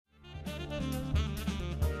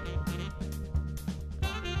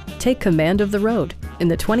Take command of the road in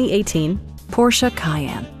the 2018 Porsche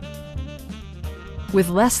Cayenne. With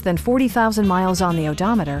less than 40,000 miles on the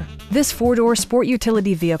odometer, this four-door sport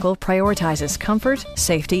utility vehicle prioritizes comfort,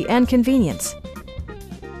 safety, and convenience.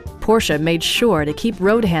 Porsche made sure to keep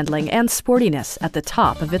road handling and sportiness at the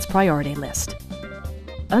top of its priority list.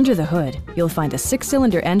 Under the hood, you'll find a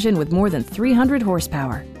 6-cylinder engine with more than 300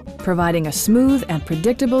 horsepower, providing a smooth and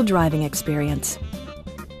predictable driving experience.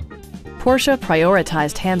 Porsche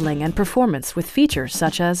prioritized handling and performance with features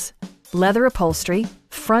such as leather upholstery,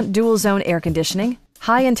 front dual-zone air conditioning,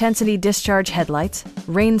 high-intensity discharge headlights,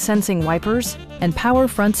 rain-sensing wipers, and power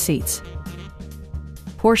front seats.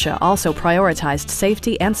 Porsche also prioritized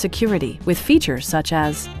safety and security with features such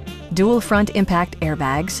as dual front impact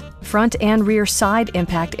airbags, front and rear side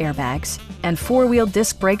impact airbags, and four-wheel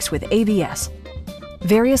disc brakes with ABS.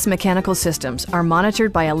 Various mechanical systems are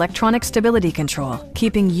monitored by electronic stability control,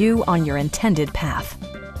 keeping you on your intended path.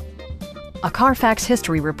 A Carfax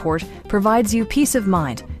history report provides you peace of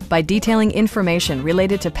mind by detailing information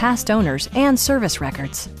related to past owners and service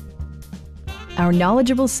records. Our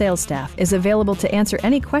knowledgeable sales staff is available to answer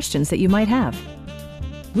any questions that you might have.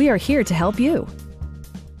 We are here to help you.